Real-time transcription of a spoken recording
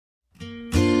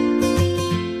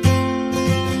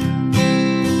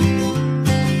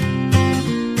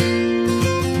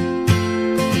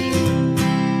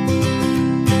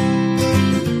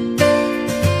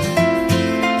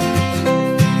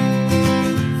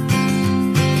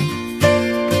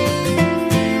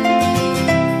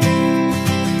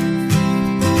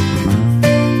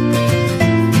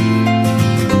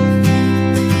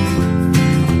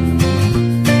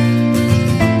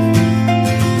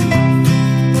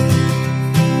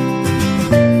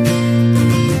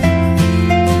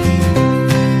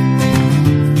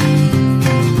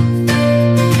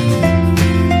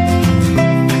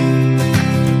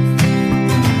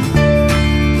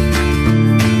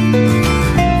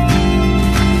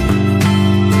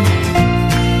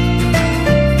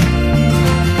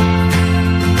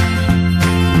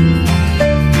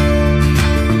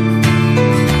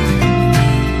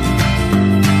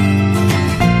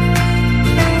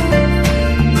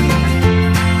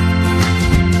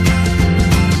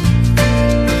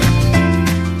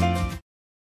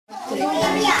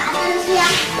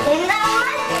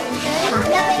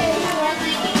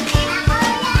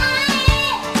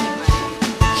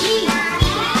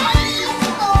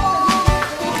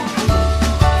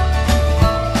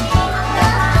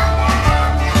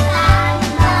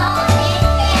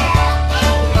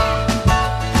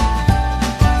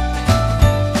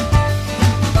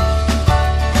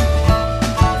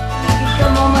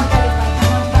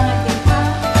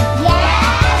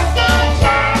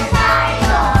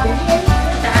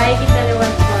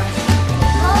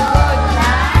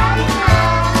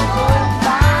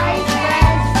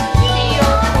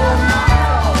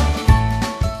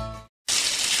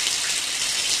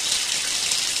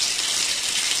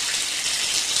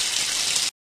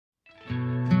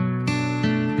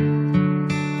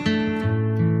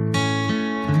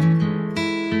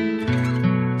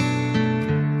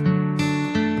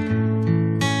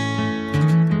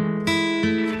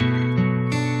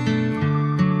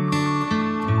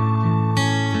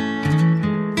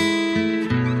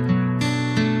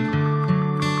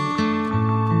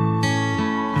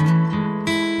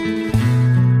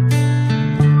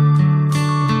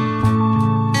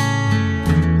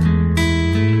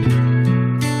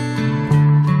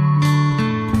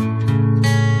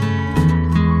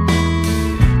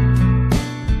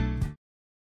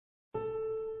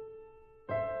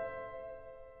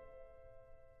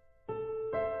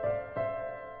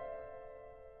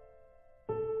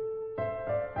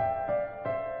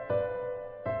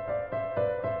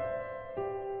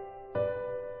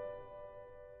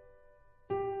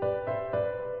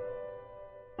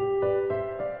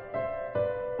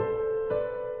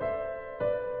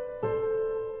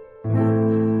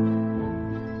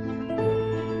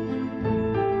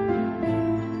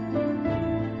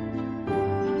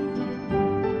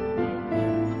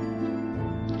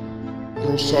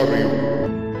Rosario.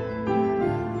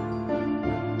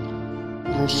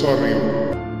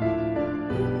 Rosario.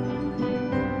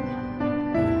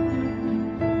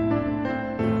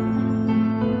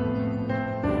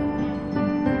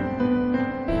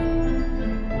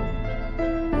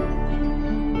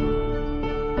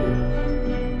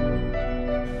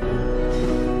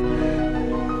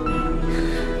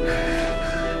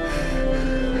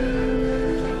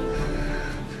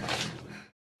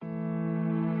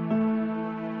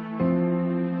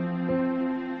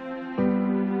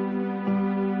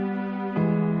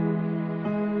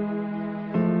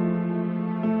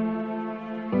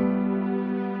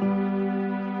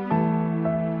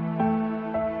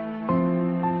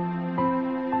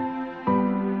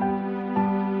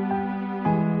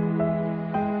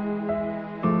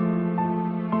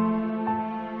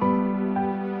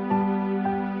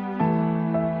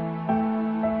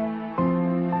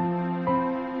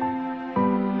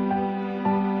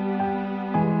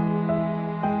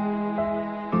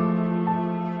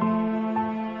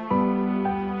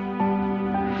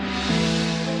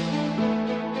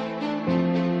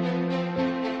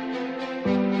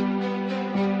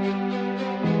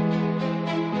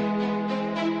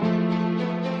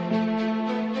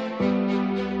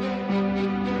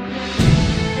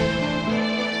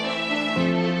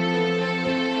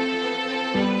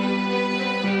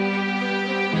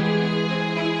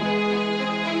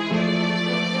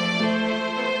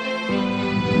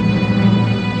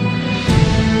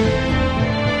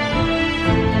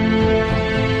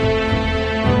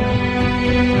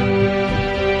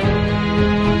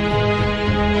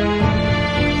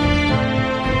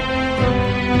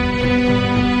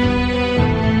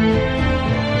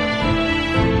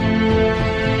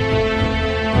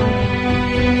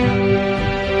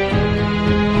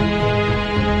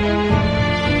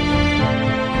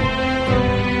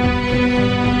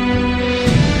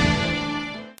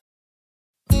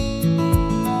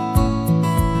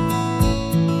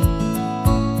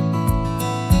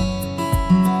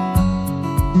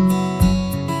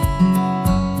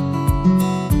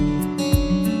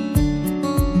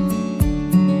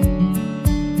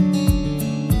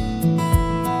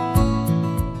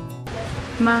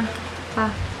 Ma, Pa,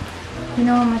 you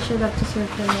know how much you love to serve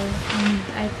Perez, and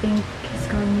I think he's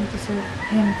calling me to serve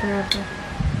him forever.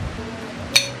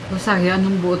 Rosario,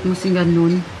 anong buot mo sing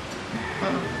ganun?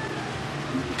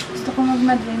 Gusto ko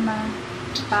magmadre, Ma.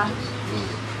 Pa.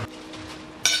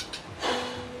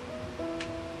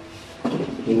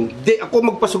 Hindi ako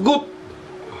magpasugot!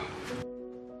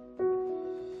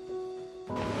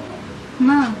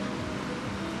 Ma.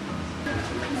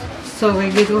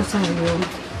 Sorry,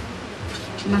 Rosario.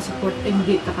 Masuport,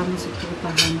 hindi ta ka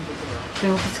masuportahan.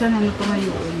 Pero kasi ka na ito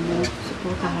ngayon mo,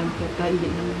 suportahan kita, hindi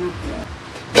naman na.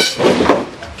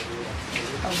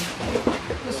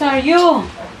 Rosario!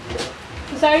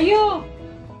 Rosario!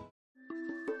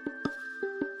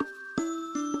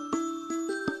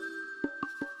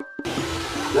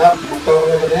 Nak, magtawag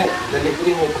na ba na? Dali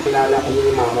mo, pakilala ko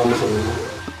yung mama mo sa mga.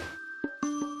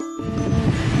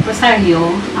 Rosario,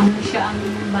 siya ang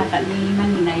bata ni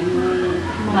Maninay mo,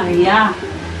 Maria.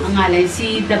 Ang alay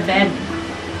si David.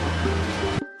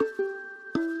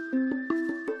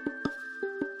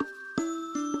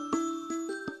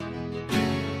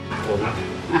 Ikaw na?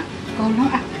 Ikaw na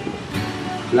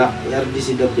Nak, RD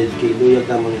si David kay Luyag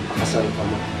naman pakasal ka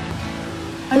mo.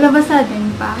 Wala ba sa atin,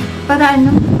 Pa? Para ano?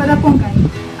 Para pungkay.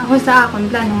 Ako sa akong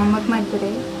plano nga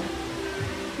magmadre.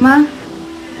 Ma,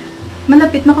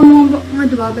 malapit na ka mga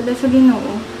duwabala sa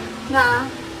Ginoo. Na,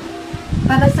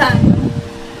 para sa ano?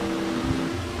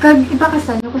 Kag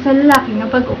ipakasal ko sa lalaki nga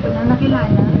pag-upo na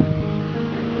nakilala.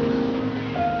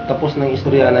 Tapos ng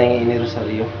istorya na yung ini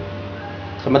Rosario.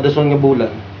 Sa madason nga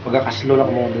bulan, pagkakaslo na ko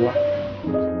mga duwa.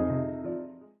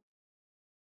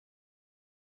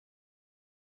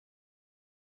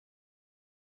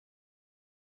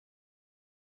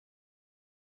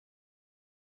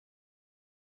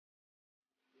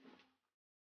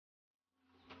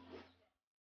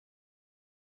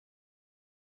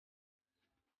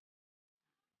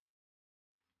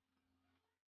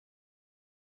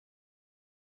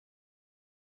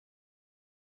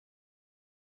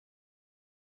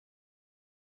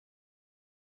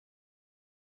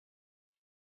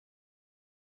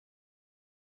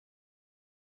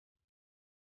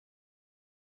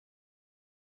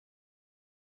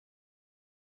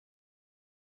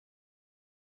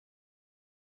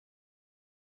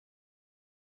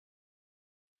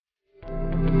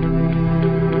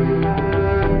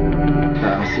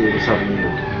 Si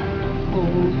Rosario.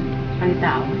 Oo,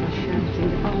 Galindo ko siya.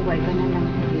 Sige, pauwi ka na lang.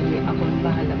 Ako ang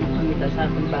bahala mo kami sa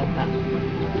ating bata.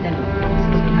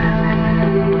 Dalawa.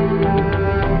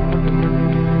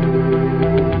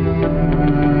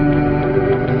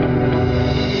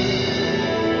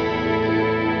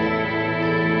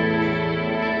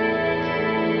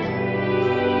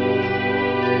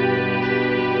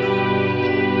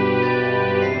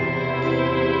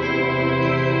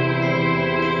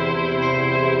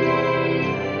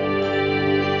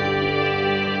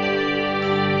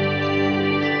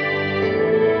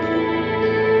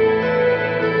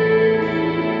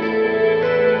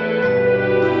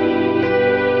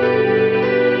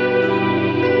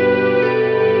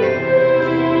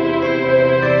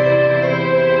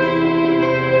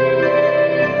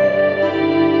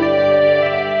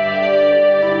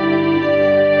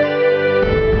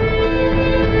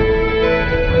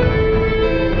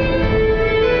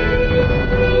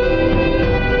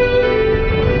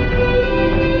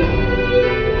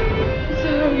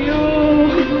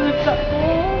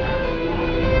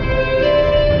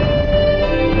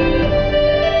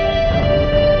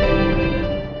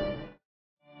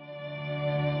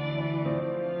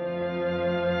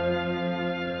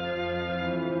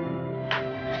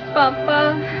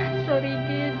 Papa, sorry,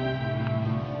 kid.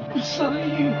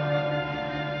 Sa'yo,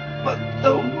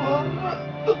 patawaran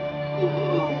ako.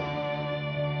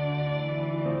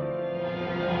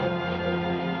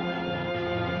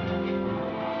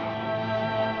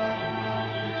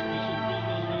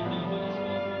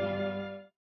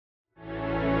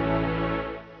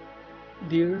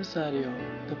 Dear Rosario,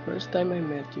 the first time I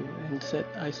met you and set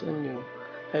eyes on you,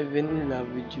 I've been in love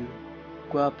with you.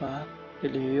 Guwapa,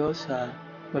 relihiyosa,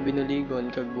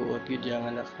 mabinuligon kag buot gidya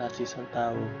nga klase sang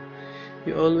tao.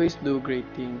 You always do great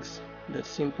things that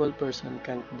simple person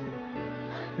can't do.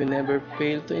 You never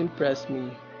fail to impress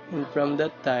me, and from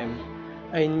that time,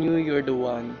 I knew you're the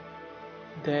one.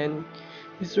 Then,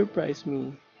 you surprised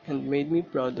me and made me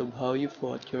proud of how you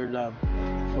fought your love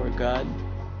for God.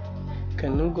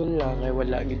 Kanugon lang kay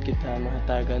wala gid kita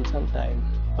mahatagan sometime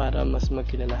para mas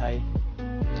magkilalahay.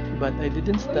 But I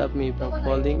didn't stop me from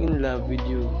falling in love with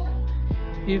you.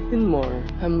 Even more,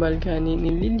 hambal gani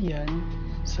ni Lilian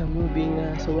sa movie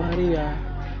nga sa Waria.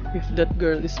 If that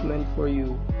girl is meant for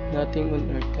you, nothing on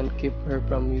earth can keep her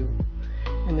from you.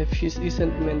 And if she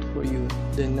isn't meant for you,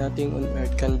 then nothing on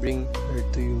earth can bring her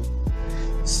to you.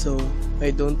 So,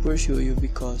 I don't pursue you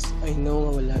because I know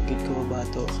nga wala gid ko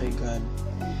mabato kay God.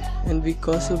 And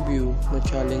because of you,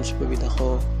 na-challenge pagid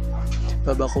ako.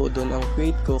 Babako doon ang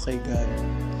faith ko kay God.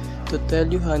 To tell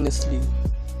you honestly,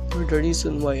 you're the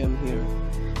reason why I'm here,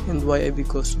 and why I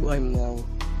become who I'm now.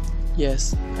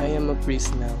 Yes, I am a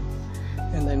priest now,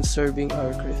 and I'm serving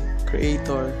our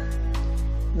Creator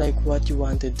like what you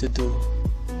wanted to do.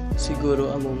 Siguro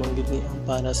amo manggid ni ang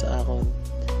para sa akon,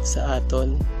 sa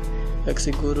aton, kag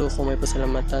siguro kung may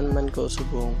pasalamatan man ko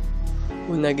subong,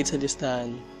 una gid sa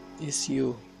listahan is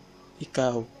you.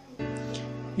 Ikaw.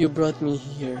 You brought me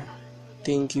here.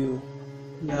 Thank you.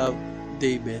 Love,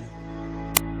 David.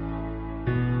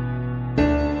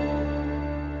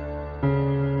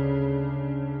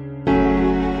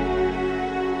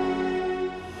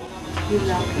 You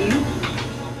love him?